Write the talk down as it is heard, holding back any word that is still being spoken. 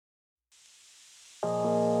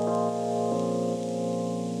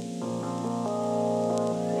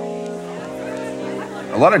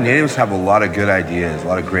lot of natives have a lot of good ideas, a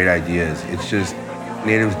lot of great ideas. It's just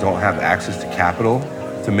natives don't have access to capital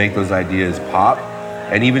to make those ideas pop.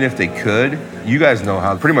 And even if they could, you guys know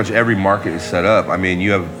how pretty much every market is set up. I mean,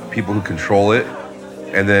 you have people who control it,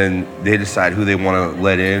 and then they decide who they want to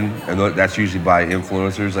let in, and that's usually by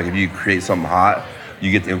influencers. Like if you create something hot,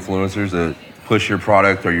 you get the influencers to push your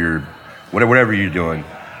product or your whatever you're doing.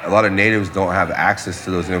 A lot of natives don't have access to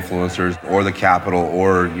those influencers or the capital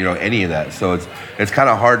or any of that. So it's kind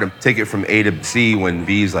of hard to take it from A to C when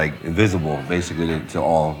B is like invisible basically to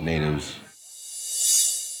all natives.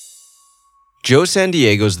 Joe San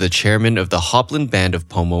Diego's the chairman of the Hopland Band of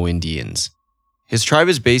Pomo Indians. His tribe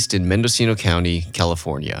is based in Mendocino County,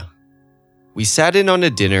 California. We sat in on a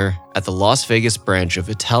dinner at the Las Vegas branch of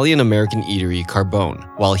Italian-American eatery Carbone,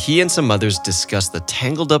 while he and some others discussed the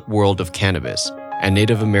tangled-up world of cannabis and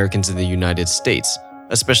Native Americans in the United States,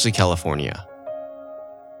 especially California.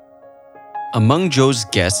 Among Joe's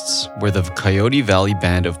guests were the Coyote Valley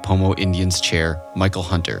Band of Pomo Indians chair, Michael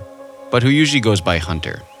Hunter, but who usually goes by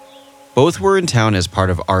Hunter. Both were in town as part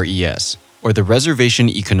of RES, or the Reservation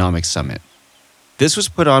Economic Summit. This was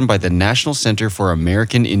put on by the National Center for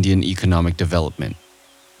American Indian Economic Development.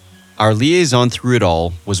 Our liaison through it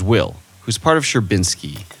all was Will, who's part of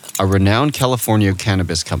Sherbinski, a renowned California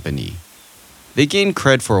cannabis company. They gained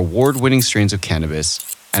cred for award-winning strains of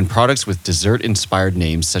cannabis and products with dessert-inspired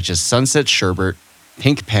names such as Sunset Sherbet,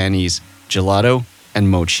 Pink Panties, Gelato, and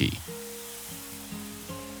Mochi.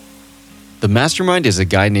 The mastermind is a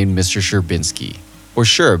guy named Mr. Sherbinski, or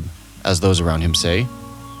Sherb, as those around him say,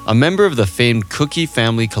 a member of the famed Cookie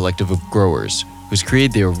Family Collective of growers who's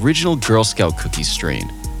created the original Girl Scout cookie strain,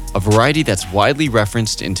 a variety that's widely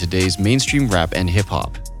referenced in today's mainstream rap and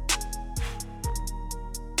hip-hop.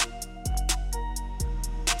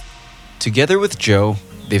 Together with Joe,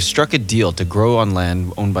 they've struck a deal to grow on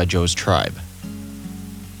land owned by Joe's tribe.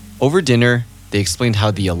 Over dinner, they explained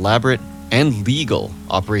how the elaborate and legal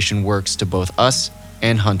operation works to both us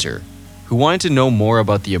and Hunter, who wanted to know more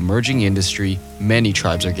about the emerging industry many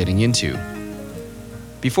tribes are getting into.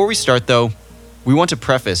 Before we start though, we want to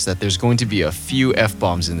preface that there's going to be a few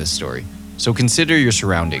F-bombs in this story, so consider your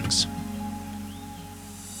surroundings.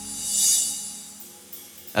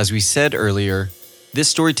 As we said earlier, this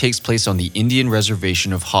story takes place on the Indian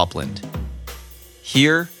reservation of Hopland.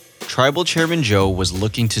 Here, Tribal Chairman Joe was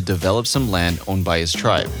looking to develop some land owned by his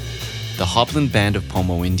tribe, the Hopland Band of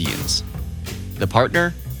Pomo Indians. The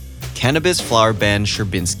partner? Cannabis Flower Band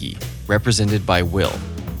Sherbinski, represented by Will.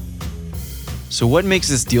 So what makes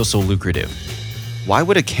this deal so lucrative? Why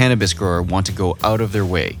would a cannabis grower want to go out of their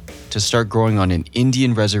way to start growing on an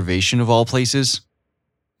Indian reservation of all places?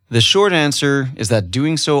 The short answer is that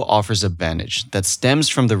doing so offers advantage that stems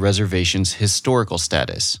from the reservation's historical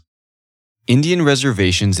status. Indian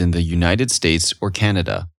reservations in the United States or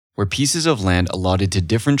Canada were pieces of land allotted to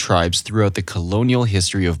different tribes throughout the colonial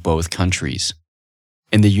history of both countries.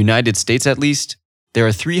 In the United States, at least, there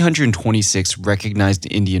are 326 recognized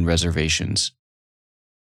Indian reservations.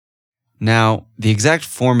 Now, the exact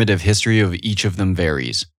formative history of each of them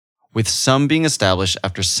varies, with some being established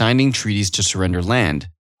after signing treaties to surrender land,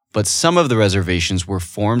 but some of the reservations were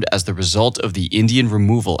formed as the result of the Indian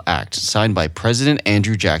Removal Act signed by President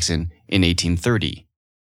Andrew Jackson in 1830.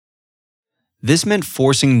 This meant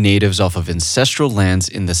forcing natives off of ancestral lands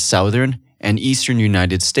in the southern and eastern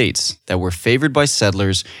United States that were favored by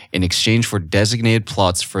settlers in exchange for designated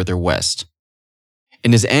plots further west.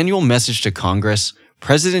 In his annual message to Congress,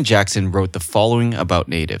 President Jackson wrote the following about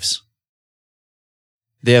natives.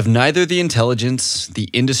 They have neither the intelligence, the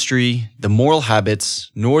industry, the moral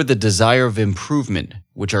habits, nor the desire of improvement,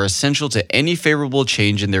 which are essential to any favorable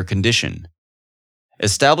change in their condition.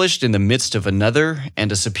 Established in the midst of another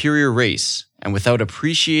and a superior race, and without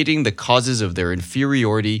appreciating the causes of their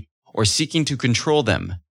inferiority or seeking to control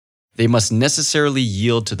them, they must necessarily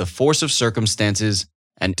yield to the force of circumstances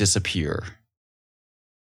and disappear.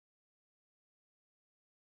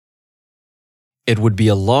 It would be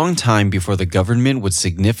a long time before the government would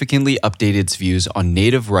significantly update its views on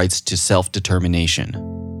native rights to self-determination.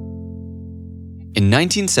 In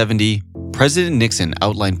 1970, President Nixon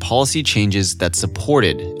outlined policy changes that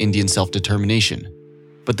supported Indian self-determination,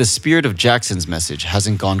 but the spirit of Jackson's message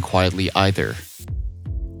hasn't gone quietly either.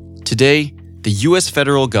 Today, the U.S.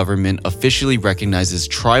 federal government officially recognizes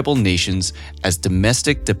tribal nations as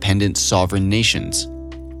domestic dependent sovereign nations.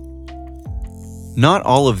 Not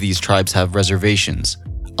all of these tribes have reservations,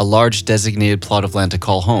 a large designated plot of land to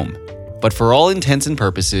call home, but for all intents and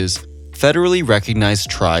purposes, federally recognized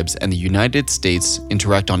tribes and the United States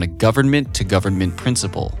interact on a government-to-government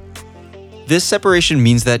principle. This separation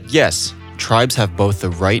means that yes, tribes have both the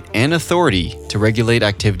right and authority to regulate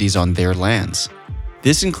activities on their lands.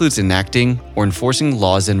 This includes enacting or enforcing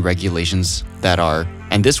laws and regulations that are,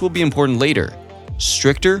 and this will be important later,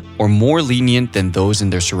 stricter or more lenient than those in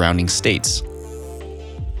their surrounding states.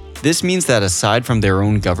 This means that aside from their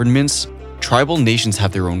own governments, tribal nations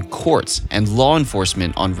have their own courts and law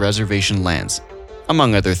enforcement on reservation lands,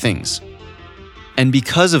 among other things. And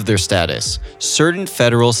because of their status, certain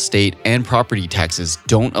federal, state, and property taxes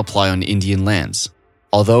don't apply on Indian lands,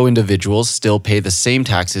 although individuals still pay the same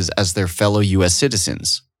taxes as their fellow US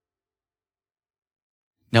citizens.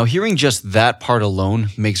 Now, hearing just that part alone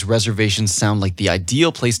makes reservations sound like the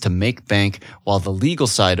ideal place to make bank while the legal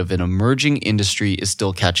side of an emerging industry is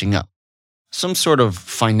still catching up. Some sort of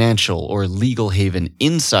financial or legal haven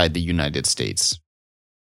inside the United States.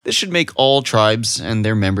 This should make all tribes and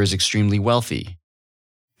their members extremely wealthy.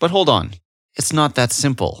 But hold on, it's not that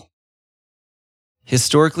simple.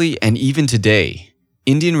 Historically, and even today,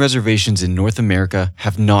 Indian reservations in North America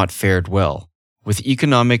have not fared well, with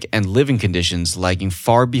economic and living conditions lagging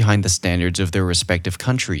far behind the standards of their respective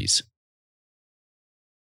countries.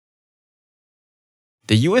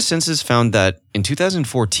 The US Census found that in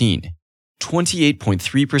 2014,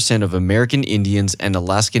 28.3% of American Indians and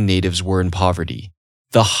Alaskan Natives were in poverty,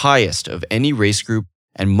 the highest of any race group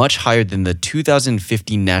and much higher than the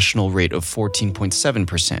 2015 national rate of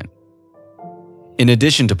 14.7%. In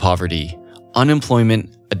addition to poverty,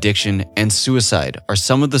 unemployment, addiction, and suicide are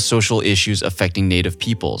some of the social issues affecting Native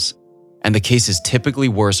peoples, and the case is typically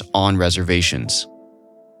worse on reservations.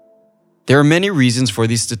 There are many reasons for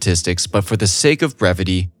these statistics, but for the sake of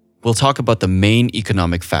brevity, we'll talk about the main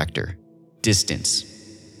economic factor: distance.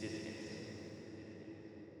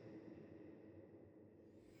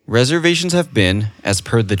 Reservations have been, as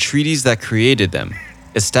per the treaties that created them,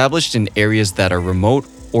 established in areas that are remote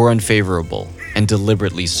or unfavorable, and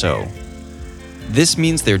deliberately so. This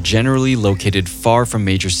means they're generally located far from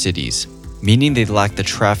major cities, meaning they lack the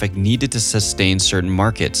traffic needed to sustain certain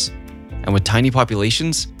markets. And with tiny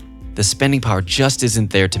populations, the spending power just isn't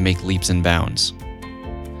there to make leaps and bounds.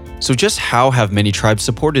 So just how have many tribes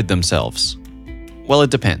supported themselves? Well,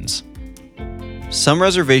 it depends. Some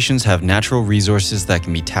reservations have natural resources that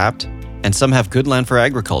can be tapped, and some have good land for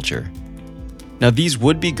agriculture. Now, these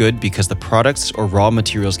would be good because the products or raw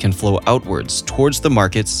materials can flow outwards towards the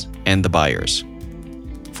markets and the buyers.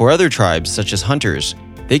 For other tribes, such as hunters,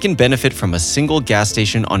 they can benefit from a single gas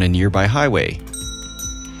station on a nearby highway.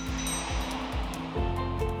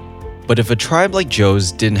 But if a tribe like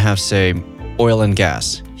Joe's didn't have, say, oil and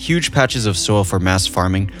gas, huge patches of soil for mass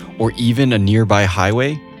farming, or even a nearby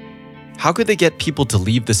highway, how could they get people to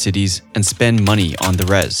leave the cities and spend money on the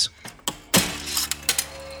res?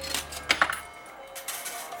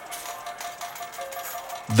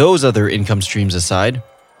 Those other income streams aside,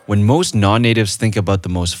 when most non-natives think about the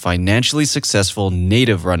most financially successful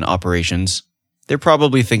native-run operations, they're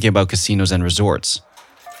probably thinking about casinos and resorts.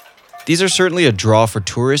 These are certainly a draw for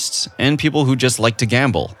tourists and people who just like to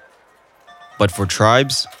gamble. But for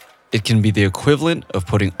tribes, it can be the equivalent of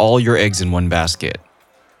putting all your eggs in one basket.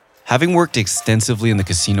 Having worked extensively in the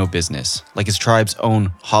casino business, like his tribe's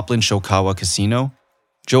own Hopland Shokawa Casino,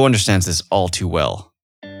 Joe understands this all too well.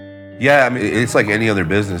 Yeah, I mean, it's like any other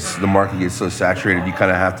business. The market gets so saturated, you kind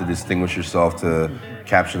of have to distinguish yourself to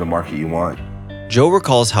capture the market you want. Joe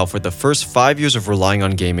recalls how for the first 5 years of relying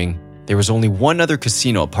on gaming, there was only one other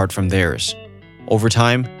casino apart from theirs. Over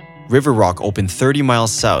time, River Rock opened 30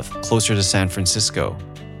 miles south, closer to San Francisco.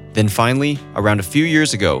 Then finally, around a few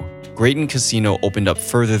years ago, Grayton Casino opened up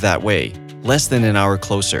further that way, less than an hour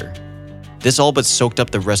closer. This all but soaked up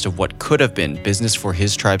the rest of what could have been business for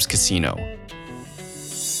his tribe's casino.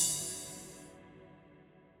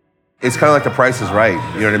 It's kind of like the Price is Right,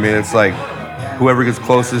 you know what I mean? It's like whoever gets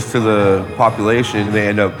closest to the population, they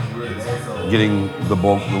end up getting the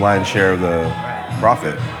lion's share of the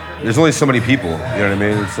profit. There's only so many people, you know what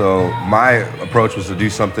I mean? So my approach was to do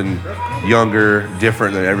something younger,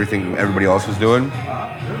 different than everything everybody else was doing.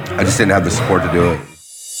 I just didn't have the support to do it.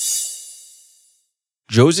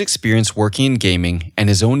 Joe's experience working in gaming and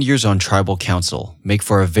his own years on tribal council make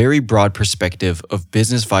for a very broad perspective of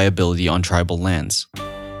business viability on tribal lands.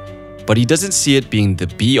 But he doesn't see it being the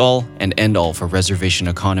be-all and end-all for reservation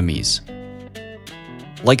economies.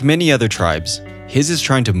 Like many other tribes, his is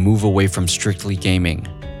trying to move away from strictly gaming,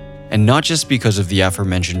 and not just because of the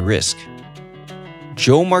aforementioned risk.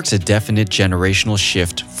 Joe marks a definite generational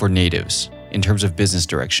shift for natives in terms of business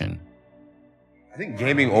direction. I think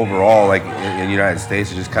gaming overall, like in the United States,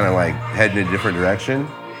 is just kind of like heading in a different direction.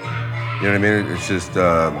 You know what I mean? It's just,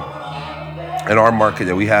 in our market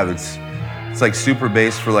that we have, it's It's like super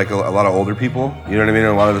based for like a lot of older people. You know what I mean?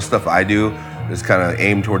 And a lot of the stuff I do is kind of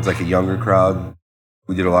aimed towards like a younger crowd.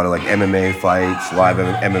 We did a lot of like MMA fights, live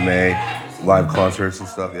MMA, live concerts and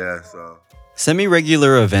stuff. Yeah, so.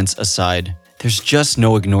 Semi-regular events aside, there's just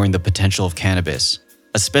no ignoring the potential of cannabis,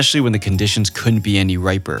 especially when the conditions couldn't be any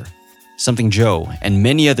riper. Something Joe and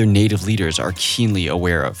many other native leaders are keenly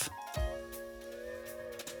aware of.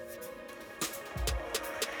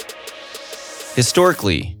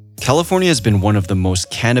 Historically, California has been one of the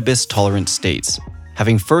most cannabis-tolerant states,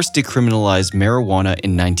 having first decriminalized marijuana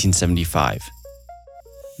in 1975.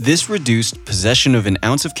 This reduced possession of an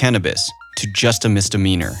ounce of cannabis to just a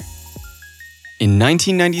misdemeanor. In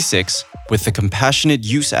 1996, with the Compassionate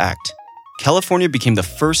Use Act, California became the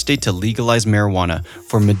first state to legalize marijuana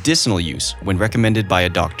for medicinal use when recommended by a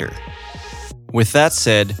doctor. With that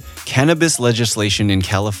said, cannabis legislation in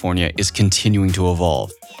California is continuing to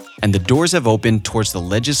evolve, and the doors have opened towards the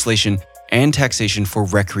legislation and taxation for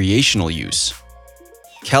recreational use.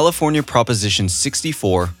 California Proposition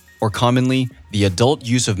 64, or commonly the Adult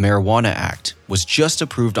Use of Marijuana Act, was just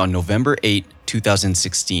approved on November 8,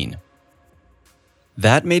 2016.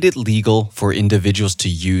 That made it legal for individuals to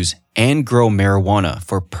use and grow marijuana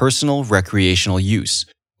for personal recreational use,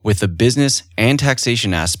 with the business and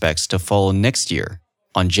taxation aspects to follow next year,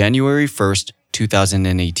 on January 1st,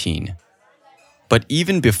 2018. But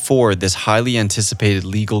even before this highly anticipated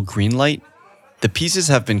legal green light, the pieces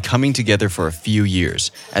have been coming together for a few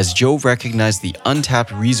years as Joe recognized the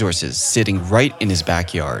untapped resources sitting right in his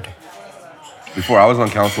backyard. Before I was on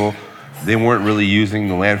council, they weren't really using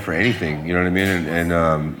the land for anything, you know what I mean?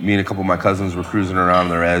 And me and a couple of my cousins were cruising around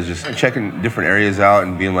the res, just checking different areas out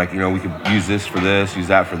and being like, you know, we could use this for this, use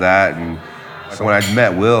that for that. And so when I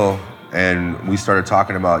met Will and we started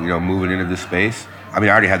talking about, you know, moving into this space, I mean,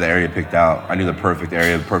 I already had the area picked out. I knew the perfect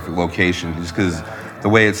area, the perfect location, just because the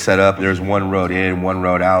way it's set up, there's one road in, one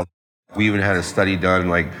road out. We even had a study done,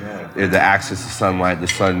 like the access to sunlight, the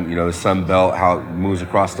sun, you know, the sun belt, how it moves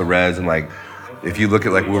across the res, and like, if you look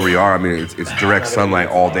at like where we are, I mean, it's direct sunlight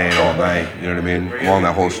all day and all night, you know what I mean, along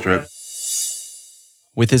that whole strip.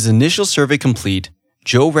 With his initial survey complete,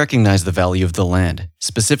 Joe recognized the value of the land,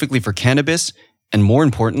 specifically for cannabis, and more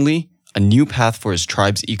importantly, a new path for his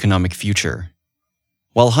tribe's economic future.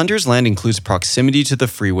 While Hunter's land includes proximity to the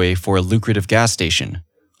freeway for a lucrative gas station,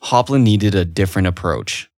 Hopland needed a different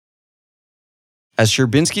approach. As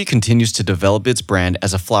Sherbinski continues to develop its brand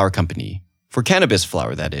as a flower company, for cannabis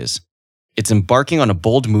flower that is, it's embarking on a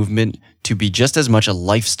bold movement to be just as much a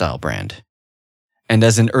lifestyle brand. And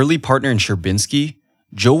as an early partner in Sherbinski,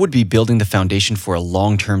 Joe would be building the foundation for a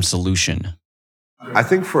long-term solution. I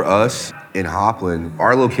think for us in Hopland,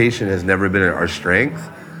 our location has never been our strength,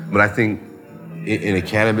 but I think in a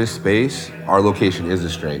cannabis space, our location is a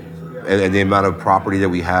strength. And the amount of property that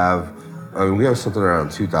we have, I mean, we have something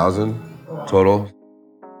around 2,000 total,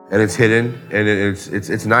 and it's hidden, and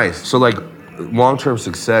it's nice. So like, long-term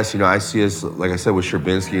success, you know, I see us, like I said, with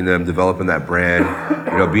Sherbinski and them developing that brand,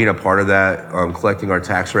 you know, being a part of that, collecting our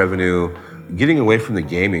tax revenue, getting away from the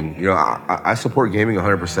gaming. You know, I support gaming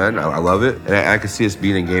 100%. I love it, and I could see us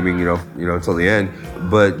being in gaming, you know, until the end.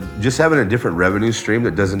 But just having a different revenue stream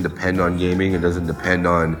that doesn't depend on gaming and doesn't depend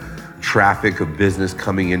on traffic of business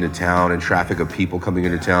coming into town and traffic of people coming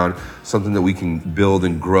into town, something that we can build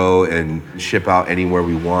and grow and ship out anywhere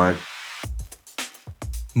we want.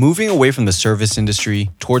 Moving away from the service industry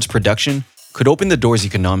towards production could open the doors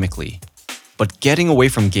economically, but getting away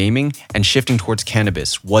from gaming and shifting towards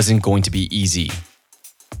cannabis wasn't going to be easy.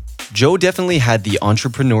 Joe definitely had the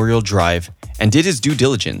entrepreneurial drive and did his due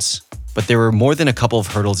diligence, but there were more than a couple of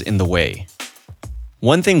hurdles in the way.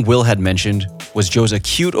 One thing Will had mentioned was Joe's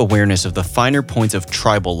acute awareness of the finer points of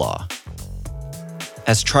tribal law.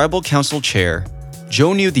 As tribal council chair,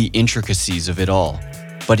 Joe knew the intricacies of it all,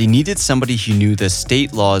 but he needed somebody who knew the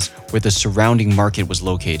state laws where the surrounding market was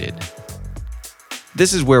located.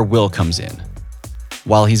 This is where Will comes in.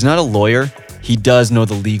 While he's not a lawyer, he does know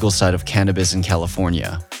the legal side of cannabis in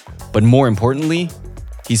California. But more importantly,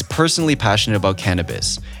 he's personally passionate about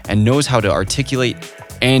cannabis and knows how to articulate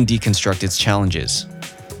and deconstruct its challenges.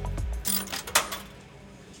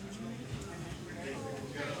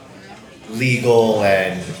 Legal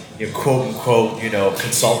and quote unquote,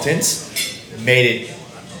 consultants made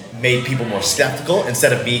people more skeptical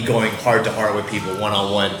instead of me going heart to heart with people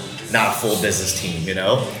one-on-one, not a full business team,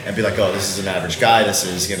 and be like, oh, this is an average guy, this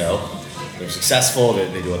is, they're successful,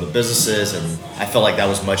 they do other businesses, and I felt like that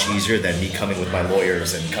was much easier than me coming with my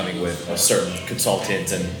lawyers and coming with a certain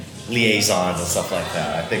consultant and liaisons and stuff like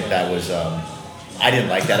that. I think that was, I didn't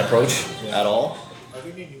like that approach at all.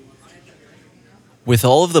 With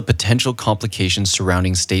all of the potential complications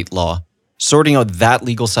surrounding state law, Sorting out that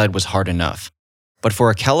legal side was hard enough. But for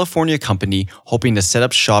a California company hoping to set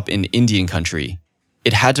up shop in Indian country,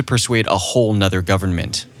 it had to persuade a whole nother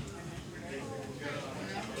government.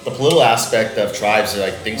 The political aspect of tribes,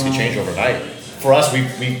 like things can change overnight. For us,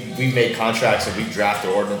 we've made contracts and we've drafted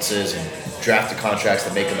ordinances and drafted contracts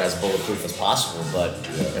to make them as bulletproof as possible. But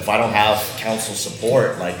if I don't have council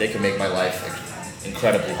support, like they can make my life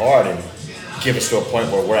incredibly hard and give us to a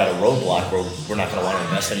point where we're at a roadblock where we're not going to want to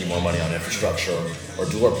invest any more money on infrastructure or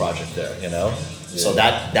do a project there, you know? Yeah. So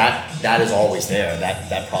that is always there.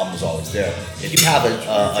 That problem is always there. If you have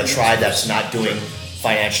a tribe that's not doing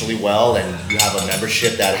financially well and you have a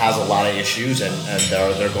membership that has a lot of issues and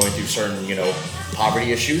they're going through certain, you know,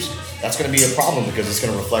 poverty issues, that's going to be a problem because it's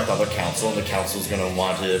going to reflect on their council, and the council is going to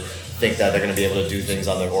want to think that they're going to be able to do things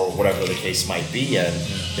on their, or whatever the case might be, and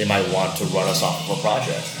they might want to run us off of a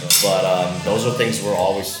project. But those are things we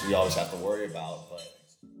always have to worry about. But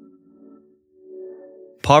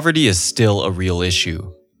poverty is still a real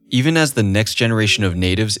issue, even as the next generation of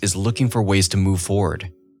natives is looking for ways to move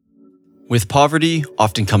forward. With poverty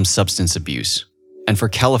often comes substance abuse, and for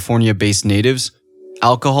California-based natives,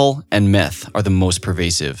 alcohol and meth are the most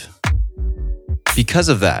pervasive. Because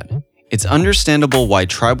of that, it's understandable why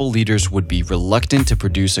tribal leaders would be reluctant to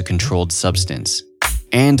produce a controlled substance,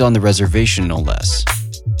 and on the reservation no less.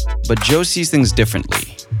 But Joe sees things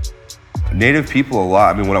differently. Native people a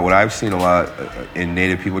lot, I mean, what I've seen a lot in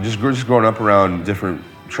Native people, just growing up around different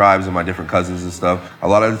tribes and my different cousins and stuff, a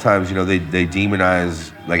lot of the times, you know, they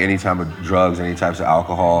demonize like any type of drugs, any types of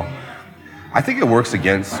alcohol. I think it works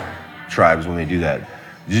against tribes when they do that.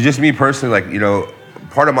 Just me personally, like, you know,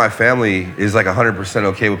 part of my family is like 100%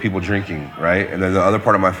 okay with people drinking, right? And then the other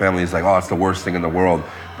part of my family is like, oh, it's the worst thing in the world.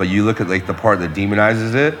 But you look at like the part that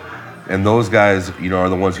demonizes it, and those guys, you know, are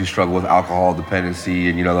the ones who struggle with alcohol dependency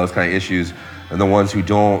and, you know, those kind of issues. And the ones who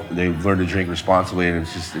don't, they've learned to drink responsibly, and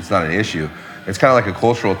it's not an issue. It's kind of like a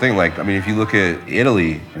cultural thing. Like, I mean, if you look at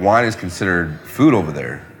Italy, wine is considered food over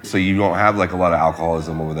there. So you don't have like a lot of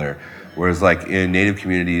alcoholism over there. Whereas like in Native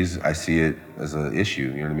communities, I see it as an issue,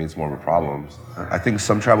 you know what I mean? It's more of a problem. I think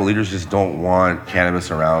some tribal leaders just don't want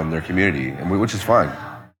cannabis around their community, which is fine.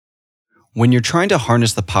 When you're trying to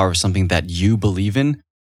harness the power of something that you believe in,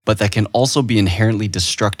 but that can also be inherently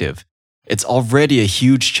destructive, it's already a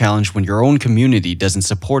huge challenge when your own community doesn't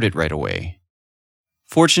support it right away.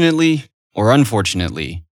 Fortunately, or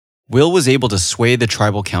unfortunately, Will was able to sway the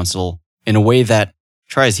tribal council in a way that,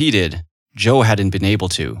 try as he did, Joe hadn't been able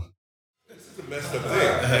to. Messed up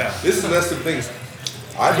thing. This is the messed up things.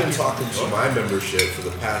 I've been talking to my membership for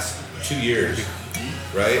the past 2 years,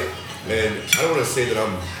 right? And I don't want to say that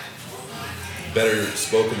I'm better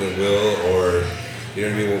spoken than Will, or you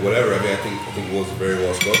know what I mean, whatever. I mean, I think Will's very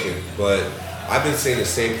well spoken, but I've been saying the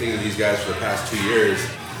same thing to these guys for the past 2 years,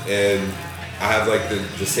 and I have like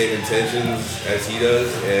the same intentions as he does,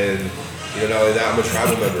 and you know, not only that, I'm a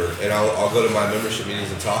tribal member, and I'll go to my membership meetings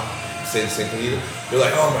and talk. Say the same thing to you. They're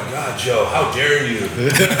like, oh my God, Joe, how dare you?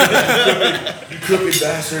 You crooked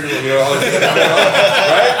bastard. You know, all this,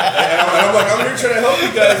 right? And I'm like, I'm here trying to help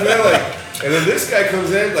you guys, man. Like, and then this guy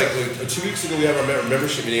comes in, like 2 weeks ago, we have our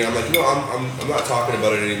membership meeting. I'm like, you know, I'm not talking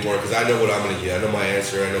about it anymore because I know what I'm going to get. I know my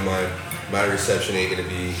answer. I know my reception ain't going to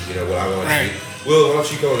be, you know, what I want to be. Will, why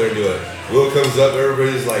don't you come over there and do it? Will comes up,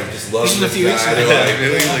 everybody's like, just loves this guy. They're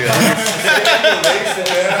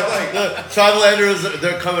like, look, tribal elders,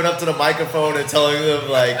 they're coming up to the microphone and telling them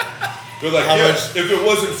like, they're like, how much? If it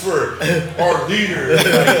wasn't for our leader, like,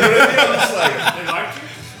 you know what I mean? I'm just like, they like you?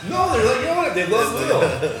 No, they're like, you know what? They love Will.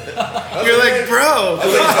 You're like, bro. I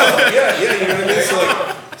was like, yeah, you know what I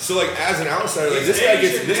mean? So like as an outsider, like this guy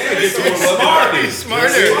gets more love. He's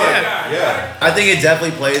smarter. Yeah. I think it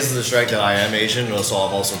definitely plays to the strength that I am Asian, so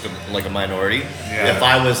I'm also like a minority. Yeah. If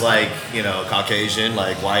I was like, you know, Caucasian,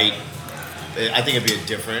 like white, I think it'd be a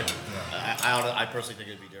different. I personally think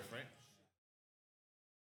it'd be different.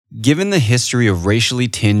 Given the history of racially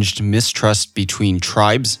tinged mistrust between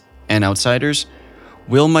tribes and outsiders,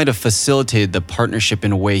 Will might have facilitated the partnership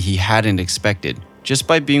in a way he hadn't expected, just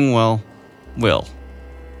by being, well, Will.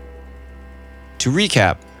 To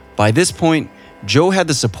recap, by this point, Joe had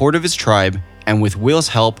the support of his tribe, and with Will's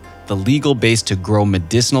help, the legal base to grow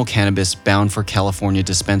medicinal cannabis bound for California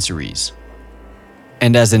dispensaries.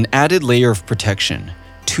 And as an added layer of protection,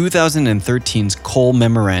 2013's Cole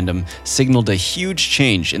Memorandum signaled a huge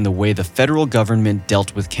change in the way the federal government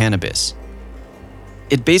dealt with cannabis.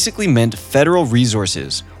 It basically meant federal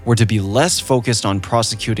resources were to be less focused on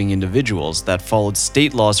prosecuting individuals that followed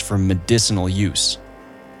state laws for medicinal use.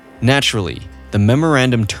 Naturally, the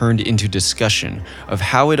memorandum turned into discussion of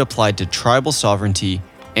how it applied to tribal sovereignty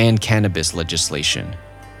and cannabis legislation.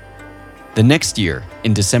 The next year,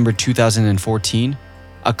 in December 2014,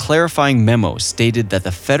 a clarifying memo stated that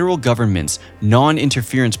the federal government's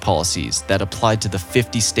non-interference policies that applied to the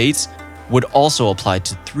 50 states would also apply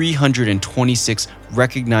to 326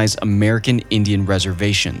 recognized American Indian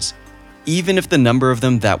reservations, even if the number of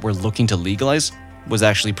them that were looking to legalize was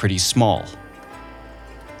actually pretty small.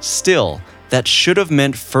 Still, that should have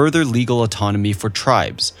meant further legal autonomy for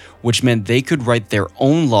tribes, which meant they could write their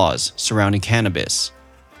own laws surrounding cannabis.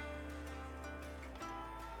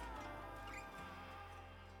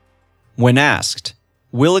 When asked,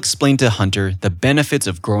 Will explained to Hunter the benefits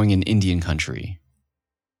of growing in Indian country.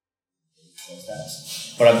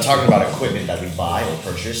 But I'm talking about equipment that we buy or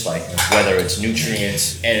purchase, like whether it's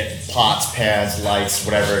nutrients, and pots, pans, lights,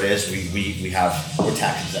 whatever it is, we're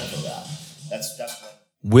tax exempt from that. That's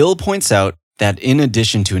Will points out that in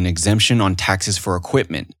addition to an exemption on taxes for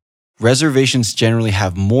equipment, reservations generally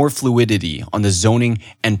have more fluidity on the zoning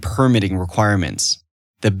and permitting requirements,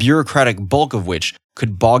 the bureaucratic bulk of which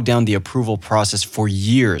could bog down the approval process for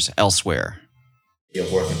years elsewhere.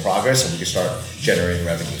 A work in progress, and we can start generating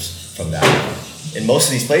revenues from that. In most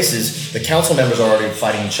of these places, the council members are already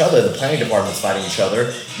fighting each other, the planning department's fighting each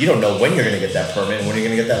other. You don't know when you're going to get that permit and when you're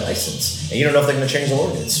going to get that license. And you don't know if they're going to change the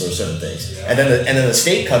ordinance or certain things. And then the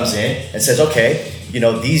state comes in and says, okay,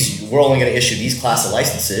 we're only going to issue these class of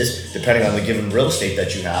licenses depending on the given real estate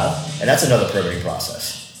that you have. And that's another permitting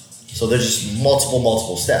process. So there's just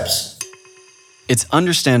multiple steps. It's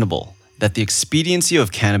understandable that the expediency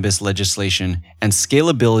of cannabis legislation and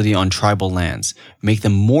scalability on tribal lands make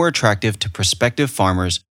them more attractive to prospective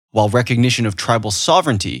farmers, while recognition of tribal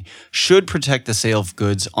sovereignty should protect the sale of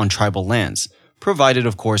goods on tribal lands, provided,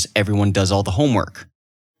 of course, everyone does all the homework.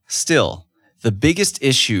 Still, the biggest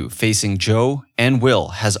issue facing Joe and Will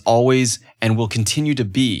has always and will continue to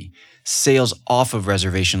be sales off of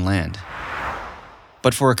reservation land.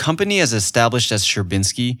 But for a company as established as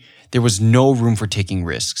Sherbinski, there was no room for taking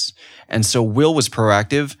risks, and so Will was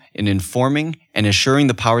proactive in informing and assuring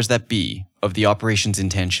the powers that be of the operation's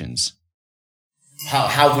intentions.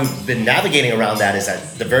 How we've been navigating around that is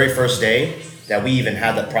that the very first day that we even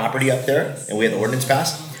had the property up there and we had the ordinance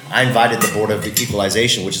passed, I invited the Board of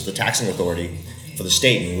Equalization, which is the taxing authority for the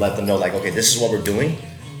state, and let them know, like, okay, this is what we're doing.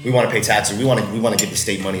 We want to pay taxes. We want to give the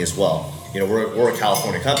state money as well. We're a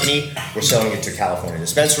California company. We're selling it to California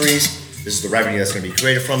dispensaries. This is the revenue that's going to be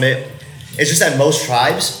created from it. It's just that most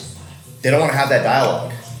tribes, they don't want to have that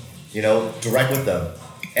dialogue, direct with them.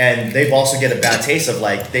 And they've also get a bad taste of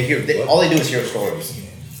all they do is hear stories.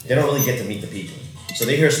 They don't really get to meet the people. So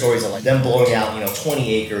they hear stories of them blowing out,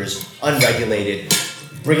 20 acres, unregulated,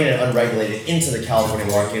 bringing it unregulated into the California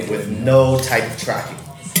market with no type of tracking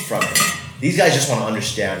from it. These guys just want to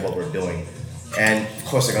understand what we're doing. And of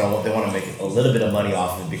course, they want to make a little bit of money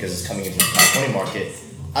off of it because it's coming into the California market.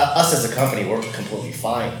 Us as a company, we're completely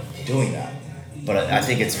fine doing that. But I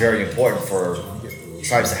think it's very important for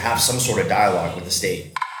tribes to have some sort of dialogue with the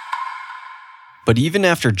state. But even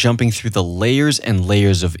after jumping through the layers and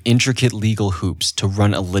layers of intricate legal hoops to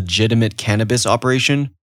run a legitimate cannabis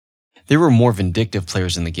operation, there were more vindictive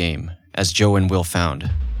players in the game, as Joe and Will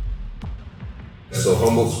found. So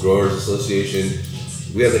Humboldt's Growers Association,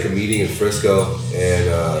 we had a meeting in Frisco, and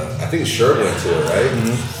I think Sherb went to it, right?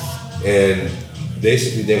 Mm-hmm. And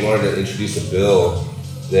basically they wanted to introduce a bill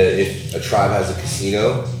that if a tribe has a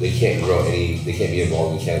casino, they can't be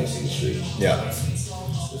involved in the cannabis industry. Yeah.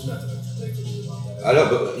 I know,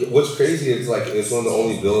 but what's crazy is it's one of the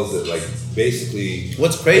only bills that basically.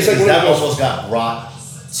 What's crazy is that almost got brought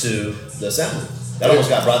to the assembly. That almost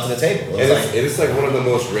got brought to the table. It's one of the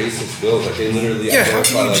most racist bills. They literally how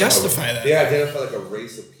can you justify that? They identify a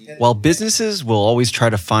race of people. While businesses will always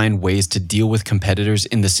try to find ways to deal with competitors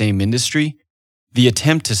in the same industry, the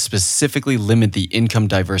attempt to specifically limit the income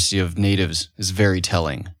diversity of natives is very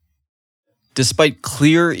telling. Despite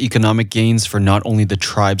clear economic gains for not only the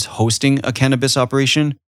tribes hosting a cannabis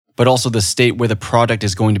operation, but also the state where the product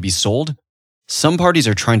is going to be sold, some parties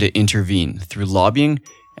are trying to intervene through lobbying,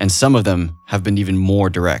 and some of them have been even more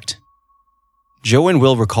direct. Joe and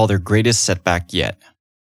Will recall their greatest setback yet.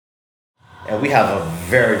 And we have a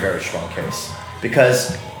very, very strong case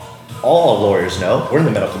because all our lawyers know we're in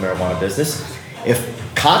the medical marijuana business.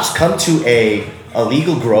 If cops come to a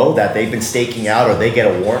illegal grow that they've been staking out or they get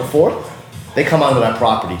a warrant for, they come onto that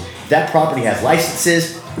property. That property has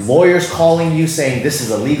licenses, lawyers calling you saying this is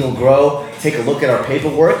a legal grow, take a look at our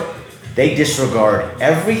paperwork. They disregard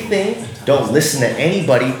everything, don't listen to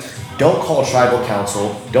anybody, don't call tribal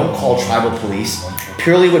council, don't call tribal police.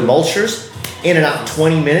 Purely with mulchers, in and out in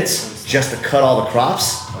 20 minutes just to cut all the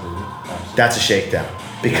crops, that's a shakedown.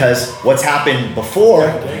 Because what's happened before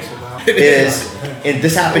and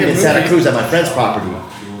this happened in Santa Cruz at my friend's property.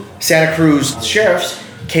 Santa Cruz sheriffs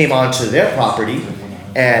came onto their property,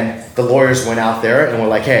 and the lawyers went out there and were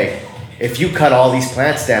like, hey, if you cut all these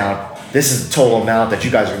plants down, this is the total amount that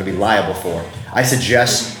you guys are going to be liable for. I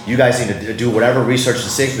suggest you guys need to do whatever research to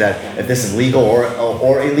see that if this is legal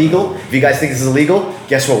or illegal. If you guys think this is illegal,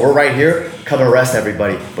 guess what? We're right here. Come and arrest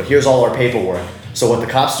everybody. But here's all our paperwork. So what the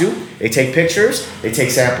cops do, they take pictures, they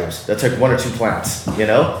take samples. They'll take 1 or 2 plants, and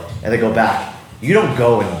they go back. You don't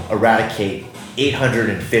go and eradicate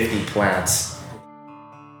 850 plants.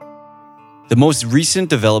 The most recent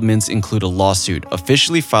developments include a lawsuit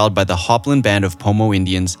officially filed by the Hopland Band of Pomo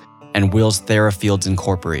Indians and Will's Therafields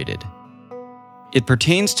Incorporated. It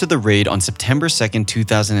pertains to the raid on September 2,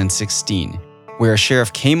 2016, where a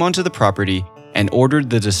sheriff came onto the property and ordered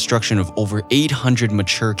the destruction of over 800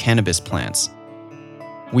 mature cannabis plants.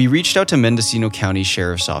 We reached out to Mendocino County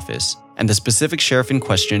Sheriff's Office and the specific sheriff in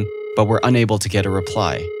question, but were unable to get a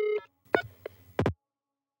reply.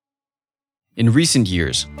 In recent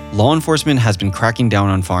years, law enforcement has been cracking down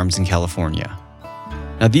on farms in California.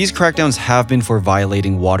 Now, these crackdowns have been for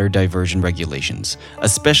violating water diversion regulations,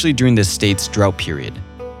 especially during the state's drought period,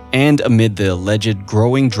 and amid the alleged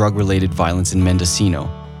growing drug-related violence in Mendocino,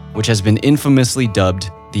 which has been infamously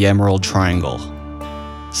dubbed the Emerald Triangle.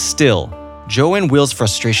 Still, Joe and Will's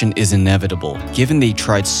frustration is inevitable, given they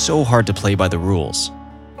tried so hard to play by the rules.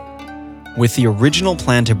 With the original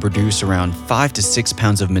plan to produce around 5 to 6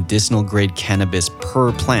 pounds of medicinal-grade cannabis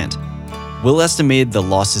per plant, Will estimated the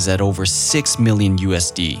losses at over $6 million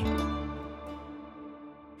USD.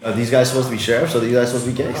 Are these guys supposed to be sheriffs or are these guys supposed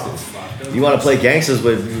to be gangsters? You want to play gangsters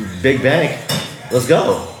with Big Bank? Let's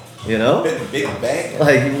go. Big Bank.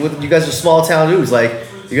 Like, you guys are small town dudes. Like,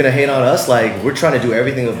 you're gonna hate on us? Like, we're trying to do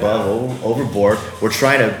everything overboard. We're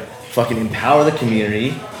trying to fucking empower the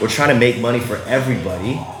community. We're trying to make money for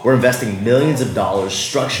everybody. We're investing millions of dollars,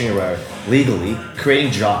 structuring around legally,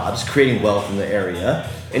 creating jobs, creating wealth in the area.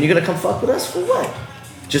 And you're gonna come fuck with us for what?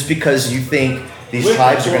 Just because you think these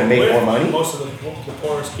tribes are gonna make more money? Most of the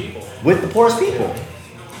poorest people. With the poorest people.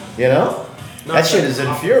 That shit is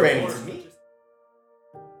infuriating to me.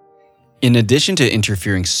 In addition to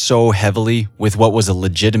interfering so heavily with what was a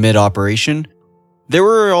legitimate operation, there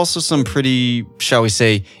were also some pretty, shall we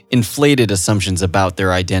say, inflated assumptions about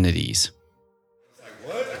their identities.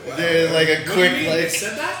 Dude, like a quick,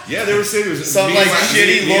 said that? Yeah, they were saying it was some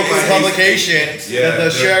shitty local publication. Yeah, the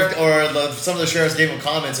sheriff or some of the sheriffs gave him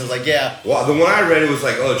comments. It was like, yeah. Well, the one I read, it was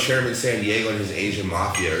like, Chairman San Diego and his Asian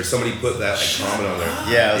mafia, or somebody put that comment on there.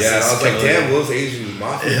 Yeah, and I was like, damn, Will's Asian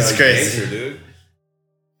mafia. It's crazy, gangster, dude.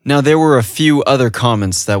 Now, there were a few other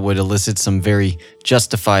comments that would elicit some very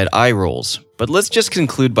justified eye rolls, but let's just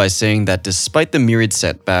conclude by saying that despite the myriad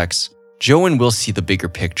setbacks, Joe and Will see the bigger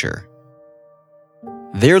picture.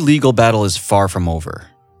 Their legal battle is far from over.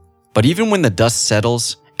 But even when the dust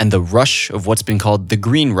settles and the rush of what's been called the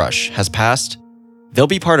Green Rush has passed, they'll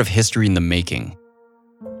be part of history in the making.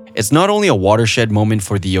 It's not only a watershed moment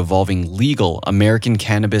for the evolving legal American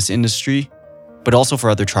cannabis industry, but also for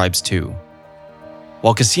other tribes too.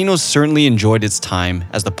 While casinos certainly enjoyed its time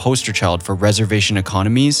as the poster child for reservation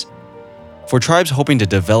economies, for tribes hoping to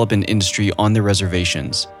develop an industry on their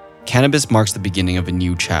reservations, cannabis marks the beginning of a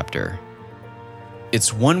new chapter.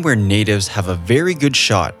 It's one where natives have a very good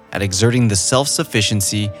shot at exerting the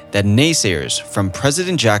self-sufficiency that naysayers, from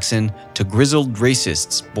President Jackson to grizzled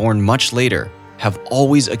racists born much later, have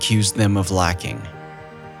always accused them of lacking.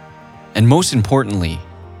 And most importantly,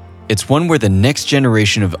 it's one where the next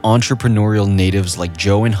generation of entrepreneurial natives like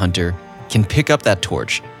Joe and Hunter can pick up that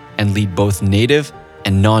torch and lead both native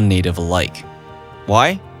and non-native alike.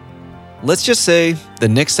 Why? Let's just say the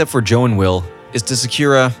next step for Joe and Will is to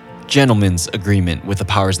secure a gentleman's agreement with the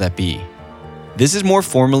powers that be. This is more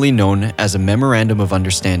formally known as a Memorandum of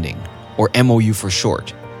Understanding, or MOU for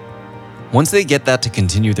short. Once they get that to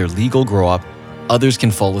continue their legal grow-up, others can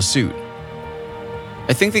follow suit.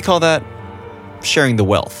 I think they call that sharing the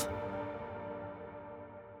wealth.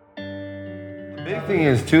 The big thing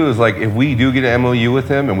is too, is like if we do get an MOU with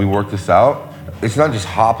him and we work this out, it's not just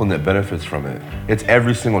Hopland that benefits from it. It's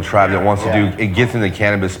every single tribe that wants to do, it gets in the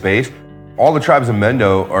cannabis space. All the tribes in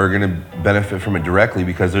Mendo are gonna benefit from it directly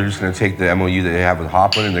because they're just gonna take the MOU that they have with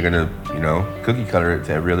Hopland and they're gonna, cookie cutter it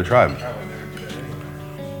to every other tribe.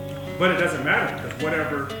 But it doesn't matter because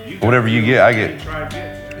whatever you get, I get. Tribe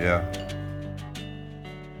gets. Yeah.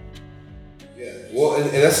 Well, and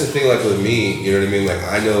that's the thing, like with me, you know what I mean? Like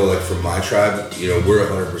I know, like from my tribe, we're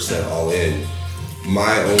 100% all in.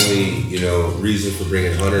 My only, reason for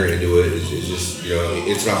bringing Hunter into it is just,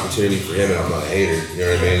 it's an opportunity for him, and I'm not a hater. You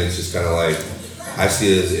know what I mean? It's just kind of like, I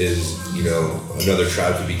see it as you know, another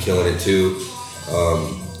tribe could be killing it too.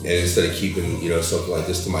 And instead of keeping, you know, something like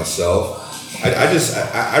this to myself,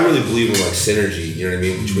 I really believe in like synergy, you know what I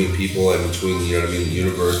mean, between people and between, you know what I mean, the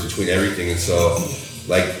universe, between everything. And so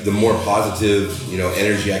like the more positive, you know,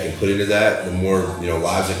 energy I can put into that, the more, you know,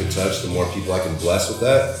 lives I can touch, the more people I can bless with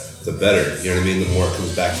that, the better, you know what I mean, the more it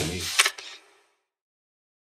comes back to me.